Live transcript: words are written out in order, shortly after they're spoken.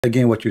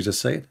Again, what you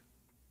just said?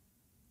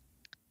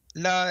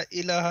 La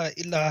ilaha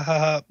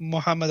illallah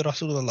Muhammad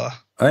Rasulullah.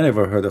 I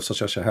never heard of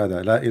such a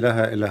shahada. La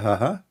ilaha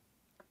illallah.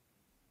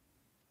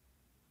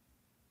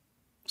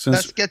 Since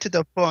Let's get to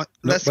the point.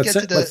 no, Let's get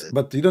to the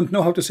but you don't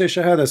know how to say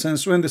shahada.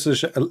 Since when this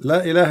is la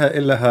ilaha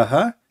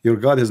illallah? Your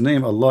God, His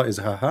name Allah is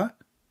ha.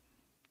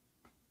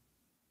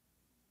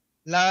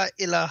 La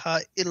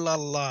ilaha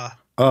illallah.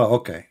 Oh,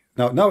 okay.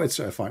 Now it's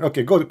fine.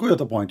 Okay, go to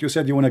the point. You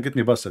said you want to get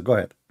me busted. Go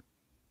ahead.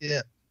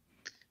 Yeah.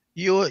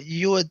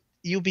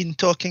 You've been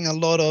talking a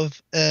lot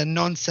of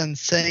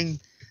nonsense, saying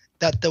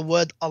that the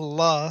word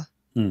Allah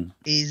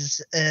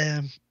is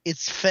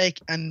it's fake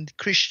and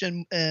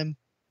Christian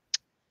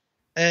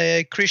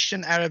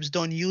Arabs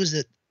don't use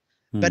it.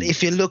 But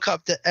if you look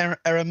up the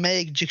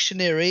Aramaic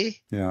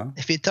dictionary,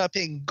 if you type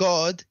in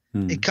God,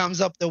 it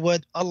comes up the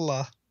word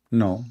Allah.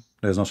 No,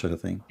 there's no such a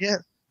thing. Yeah.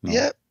 No.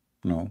 Yep.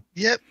 No.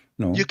 Yep.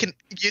 No. You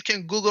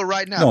can Google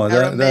right now. No,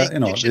 Aramaic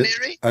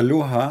dictionary. Al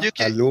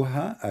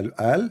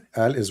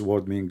is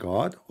word mean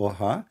God.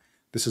 Oha,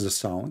 this is a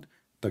sound.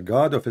 The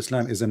God of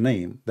Islam is a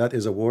name. That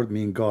is a word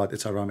mean God.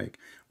 It's Aramaic.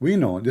 We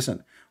know,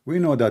 listen, we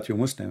know that you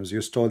Muslims,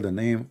 you stole the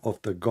name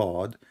of the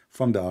God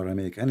from the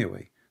Aramaic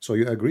anyway. So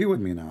you agree with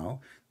me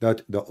now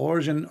that the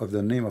origin of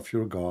the name of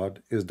your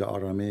God is the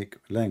Aramaic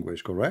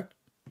language, correct?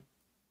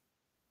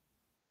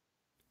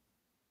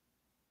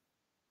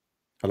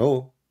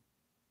 Hello?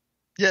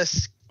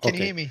 Yes. Can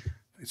you hear me?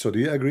 So do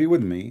you agree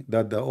with me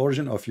that the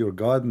origin of your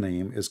God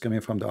name is coming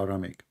from the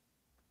Aramaic?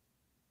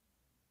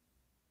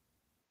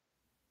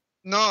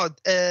 No.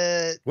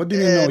 What do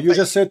you mean no? You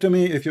just said to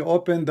me, if you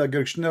open the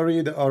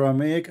dictionary, the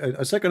Aramaic,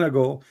 a second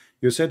ago,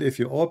 you said if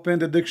you open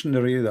the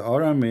dictionary, the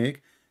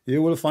Aramaic,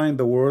 you will find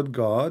the word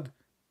God,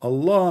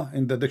 Allah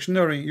in the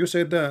dictionary. You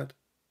said that.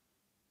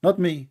 Not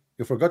me.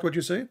 You forgot what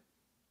you said?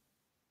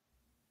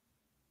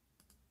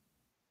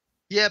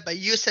 Yeah, but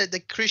you said the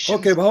Christians.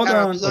 Okay, but hold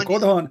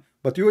on.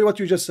 But what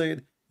you just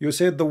said, you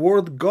said the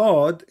word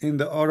God in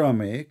the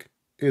Aramaic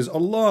is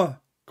Allah,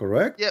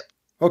 correct? Yep.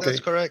 Okay, that's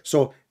correct.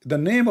 So the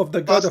name of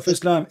the God of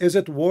Islam, is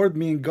it word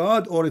mean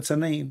God or it's a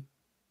name?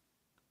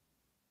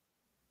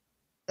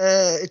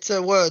 It's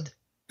a word.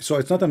 So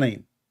it's not a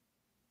name.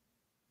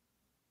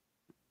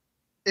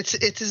 It's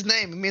his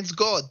name. It means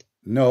God.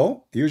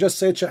 No, you just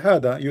said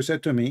shahada. You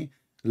said to me,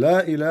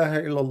 La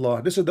ilaha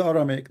illallah. This is the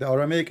Aramaic. The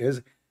Aramaic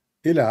is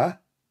ilah.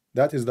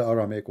 That is the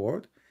Aramaic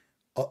word.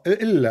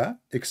 Illa,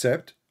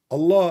 except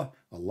Allah.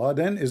 Allah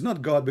then is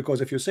not God,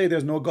 because if you say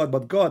there's no God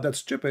but God, that's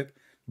stupid.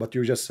 But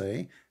you just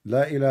say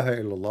La ilaha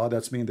illallah.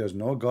 That's mean there's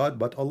no God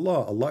but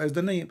Allah. Allah is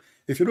the name.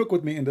 If you look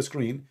with me in the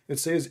screen, it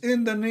says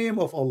in the name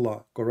of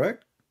Allah,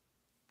 correct?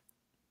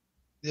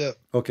 Yeah.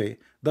 Okay.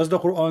 Does the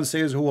Quran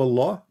says who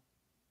Allah?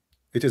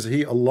 It is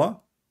He,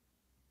 Allah.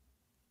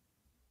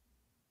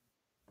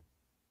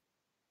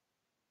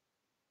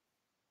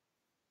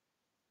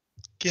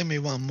 Give me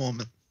one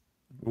moment.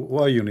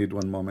 Why you need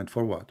one moment?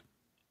 For what?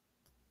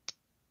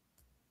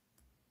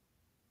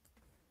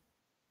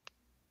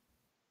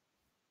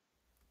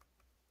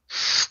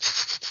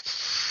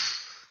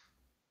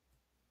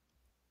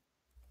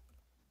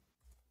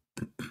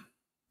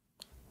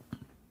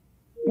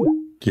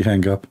 He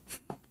hang up.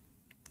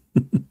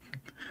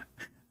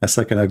 A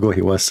second ago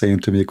he was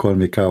saying to me, call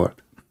me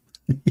coward.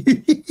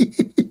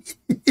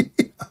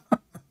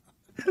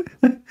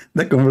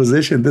 The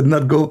conversation did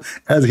not go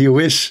as he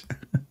wished.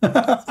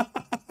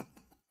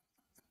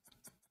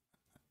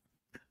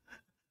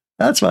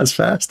 That was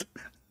fast.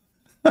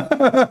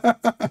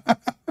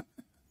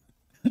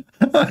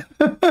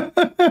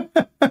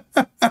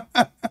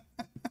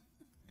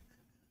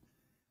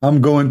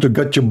 I'm going to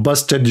get you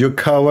busted, you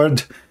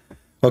coward.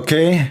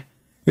 Okay?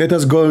 Let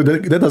us go.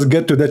 Let us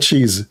get to the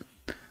cheese.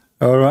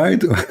 All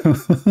right?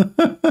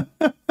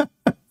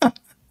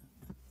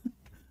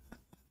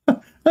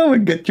 I will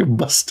get you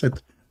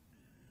busted.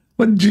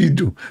 What do you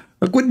do?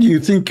 What do you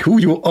think who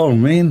you are,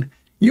 man?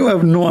 You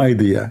have no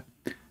idea.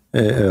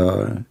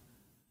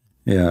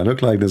 Yeah,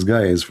 look like this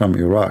guy is from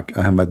Iraq,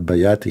 Ahmad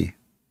Bayati.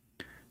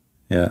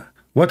 Yeah.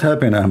 What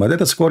happened, Ahmad?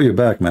 Let us call you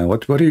back, man.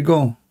 Where do you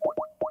go?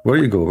 Where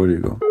do you go? Where do you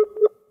go?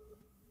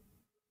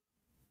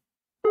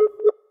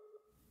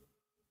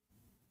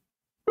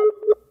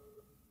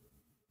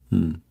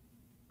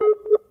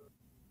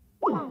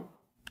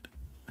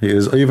 He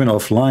is even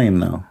offline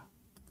now.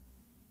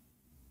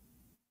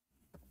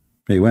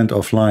 He went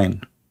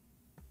offline.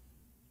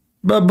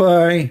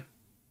 Bye-bye.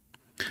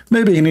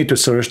 Maybe he need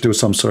to do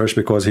some search,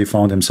 because he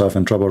found himself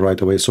in trouble right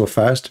away so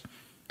fast.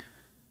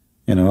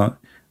 You know,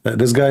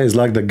 this guy is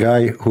like the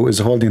guy who is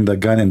holding the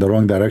gun in the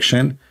wrong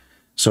direction.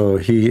 So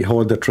he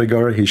hold the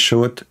trigger, he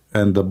shoot,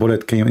 and the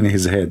bullet came in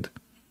his head.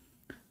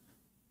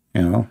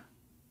 You know.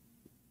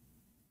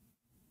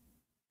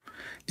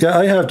 Yeah,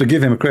 I have to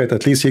give him credit.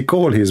 At least he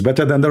called. He's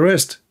better than the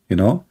rest, you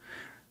know.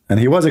 And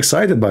he was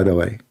excited, by the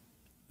way.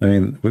 I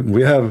mean,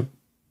 we have,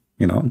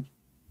 you know.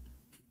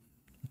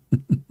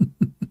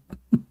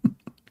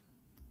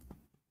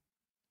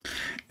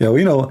 Yeah,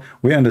 we know,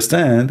 we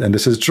understand, and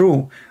this is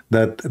true,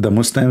 that the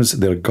Muslims,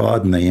 their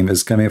God name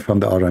is coming from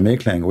the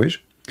Aramaic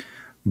language.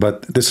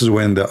 But this is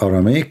when the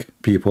Aramaic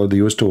people, they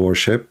used to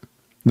worship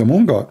the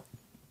moon god.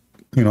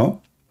 You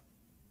know,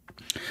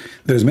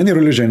 there's many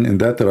religion in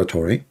that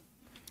territory,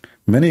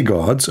 many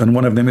gods, and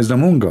one of them is the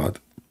moon god.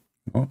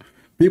 You know?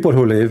 People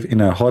who live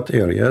in a hot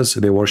areas,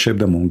 they worship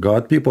the moon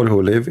god. People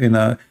who live in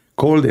a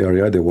cold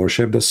area, they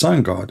worship the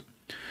sun god.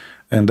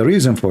 And the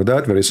reason for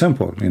that, very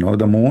simple. You know,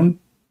 the moon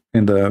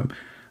in the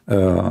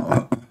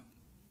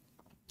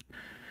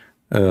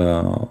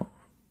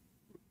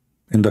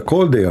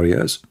cold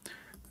areas,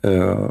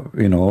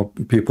 you know,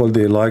 people,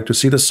 they like to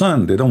see the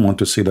sun. They don't want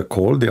to see the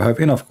cold. They have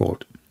enough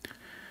cold.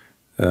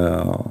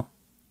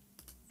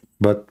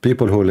 But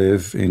people who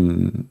live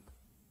in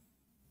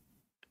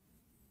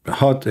a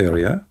hot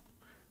area,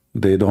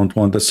 they don't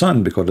want the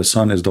sun, because the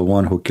sun is the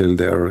one who killed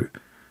their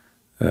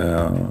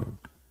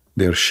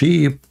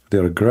sheep,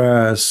 their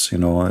grass, you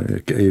know,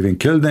 even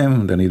kill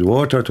them. They need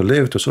water to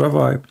live, to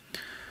survive.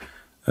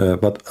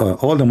 But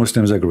all the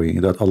Muslims agree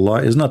that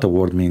Allah is not a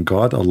word meaning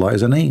God. Allah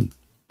is a name.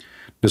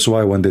 That's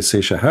why when they say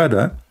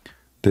Shahada,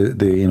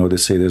 they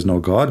say there's no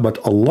God, but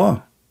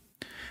Allah.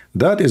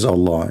 That is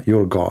Allah,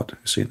 your God.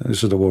 You see,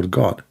 this is the word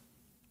God.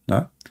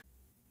 Huh?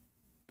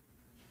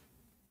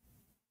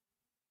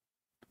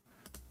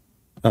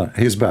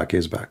 He's back.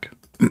 He's back.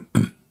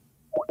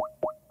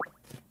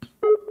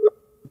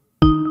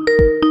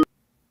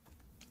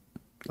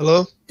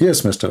 Hello?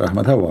 Yes, Mr.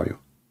 Ahmad, how are you?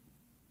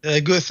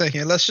 Good, thank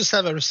you. Let's just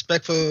have a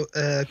respectful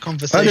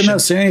conversation. I did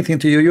not say anything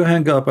to you. You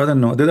hang up. I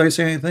don't know. Did I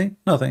say anything?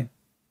 Nothing.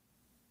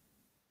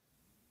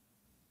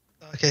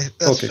 Okay,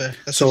 that's fair.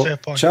 That's so a fair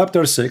point.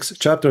 chapter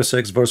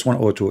 6, verse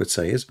 102, it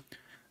says,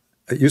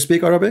 you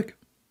speak Arabic?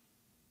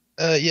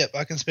 Yep,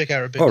 I can speak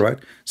Arabic. All right.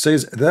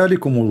 Says, ذَلِكُمُ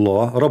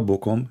اللَّهُ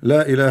رَبُّكُمْ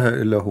لَا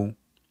إِلَهَ إِلَّا هُ.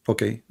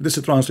 Okay, this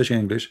is translation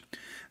in English.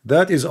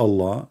 That is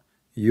Allah,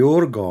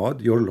 your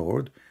God, your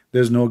Lord.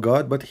 There's no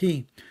God but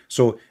He.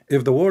 So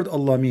if the word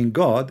Allah means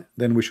God,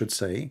 then we should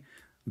say,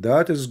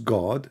 that is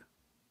God,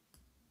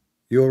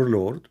 your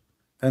Lord,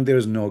 and there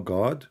is no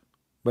God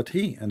but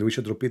He. And we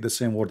should repeat the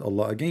same word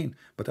Allah again.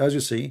 But as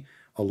you see,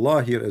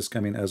 Allah here is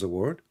coming as a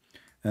word.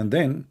 And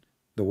then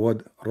the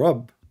word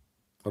Rabb,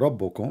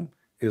 Rabbukum,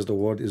 is the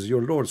word is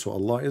your Lord. So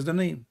Allah is the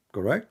name,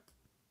 correct?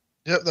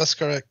 Yep, that's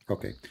correct.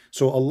 Okay.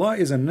 So Allah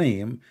is a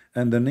name,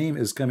 and the name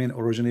is coming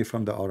originally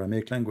from the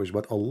Aramaic language.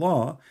 But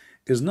Allah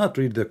is not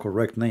really the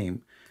correct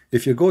name.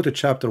 If you go to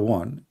chapter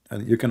 1,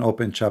 and you can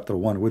open chapter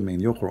 1 with me in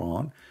your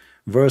Quran,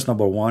 verse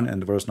number 1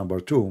 and verse number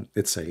 2,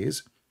 it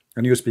says,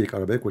 and you speak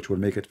Arabic, which will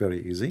make it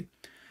very easy.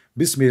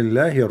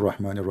 Bismillahir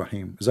Rahmanir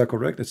Rahim. Is that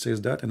correct? It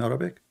says that in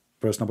Arabic,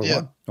 verse number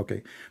 1.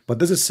 Okay. But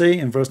does it say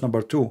in verse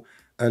number 2,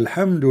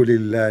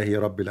 Alhamdulillahi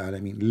Rabbil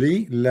Alameen?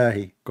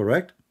 Li-lahi,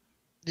 correct?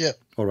 Yeah.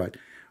 All right.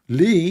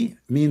 Li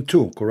mean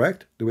two,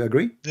 correct? Do we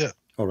agree? Yeah.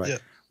 All right. Yeah.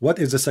 What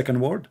is the second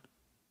word?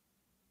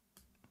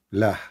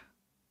 Lah.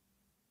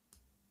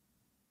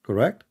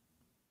 Correct?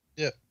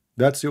 Yeah.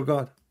 That's your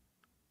God.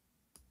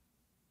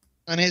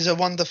 And He's a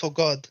wonderful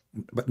God.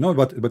 But no,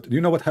 but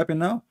you know what happened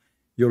now?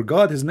 Your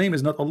God, His name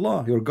is not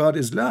Allah. Your God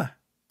is Lah.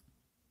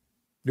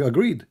 You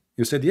agreed.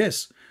 You said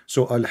yes.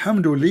 So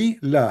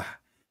Alhamdulillah.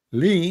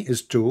 Li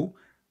is two.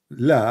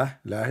 Lah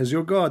is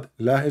your God.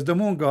 Lah is the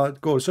moon God.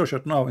 Go search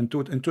it now in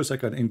 2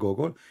 seconds in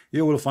Google.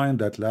 You will find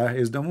that Lah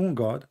is the moon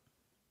God.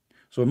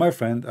 So my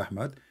friend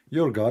Ahmad,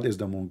 your God is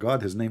the moon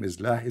God. His name is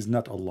Lah, is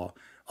not Allah.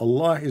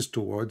 Allah is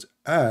two words,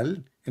 Al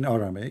in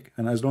Aramaic,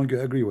 and as long as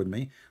you agree with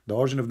me, the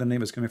origin of the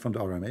name is coming from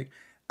the Aramaic.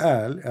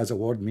 Al as a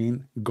word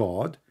mean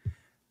God.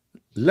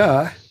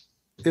 Lah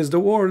is the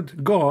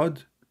word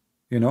God,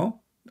 you know,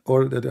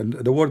 or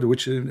the word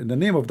which is the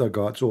name of the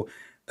God. So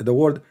the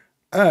word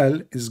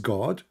Al is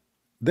God.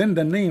 Then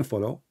the name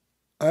follow,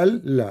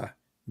 Allah,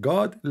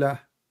 God, La.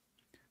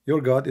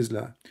 Your God is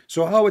La.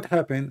 So how it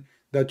happened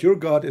that your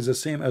God is the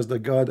same as the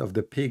God of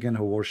the pagan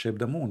who worship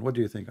the moon? What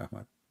do you think,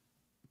 Ahmad?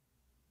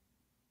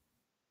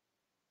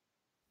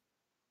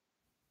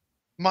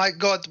 My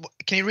God,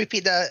 can you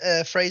repeat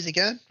that phrase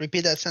again?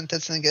 Repeat that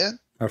sentence again?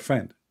 Our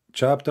friend,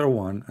 chapter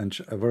 1 and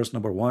verse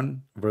number 1,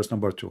 verse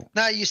number 2.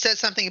 No, you said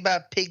something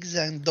about pigs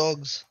and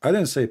dogs. I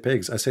didn't say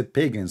pigs. I said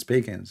pagans.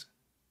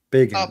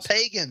 Oh,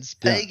 pagans.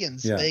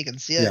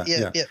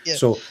 Yeah.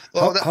 So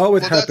how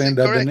it happened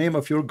that the name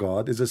of your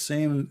God is the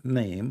same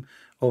name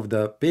of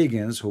the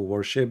pagans who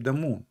worship the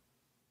moon?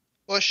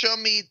 Well, show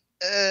me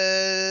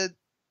the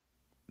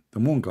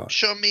moon God.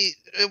 Show me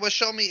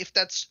if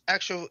that's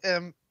actual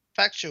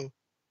factual.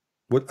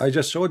 What I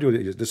just showed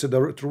you, this is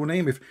the true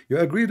name. If you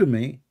agree with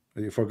me,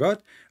 you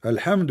forgot.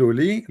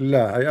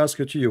 Alhamdulillah. I ask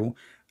it to you.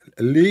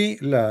 Li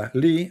la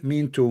li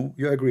mean two.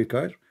 You agree,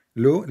 Kyle?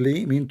 Lu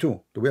li mean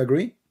two. Do we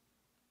agree?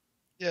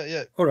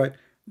 Yeah. All right.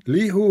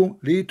 Li who?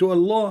 Li to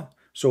Allah.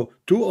 So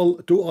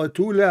to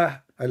La.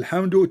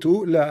 Alhamdu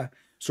to La.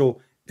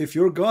 So if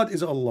your God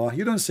is Allah,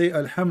 you don't say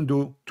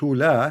Alhamdu to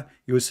La.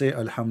 You say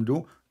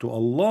Alhamdu to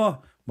Allah.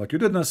 But you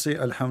did not say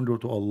Alhamdu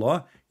to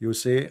Allah. You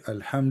say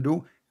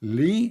Alhamdu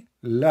li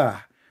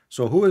La.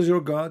 So who is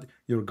your God?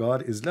 Your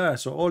God is La.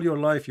 So all your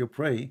life you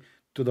pray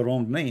to the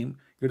wrong name.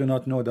 You do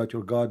not know that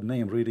your God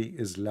name really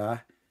is La,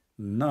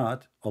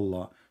 not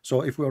Allah.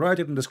 So if we write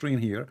it in the screen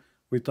here,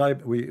 we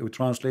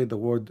translate the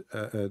word,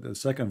 the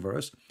second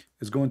verse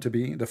is going to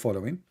be the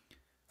following: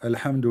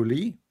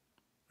 Alhamdulillah.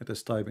 Let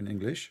us type in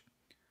English.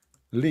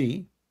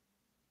 Li,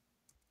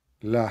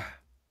 lah.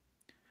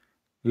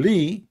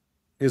 Li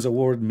is a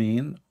word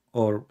mean,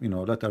 or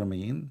letter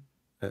mean,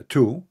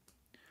 to.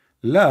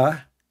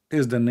 Lah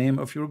is the name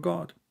of your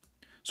God.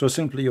 So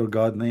simply your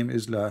God name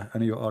is Lah,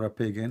 and you are a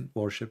pagan,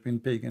 worshipping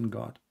pagan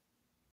God.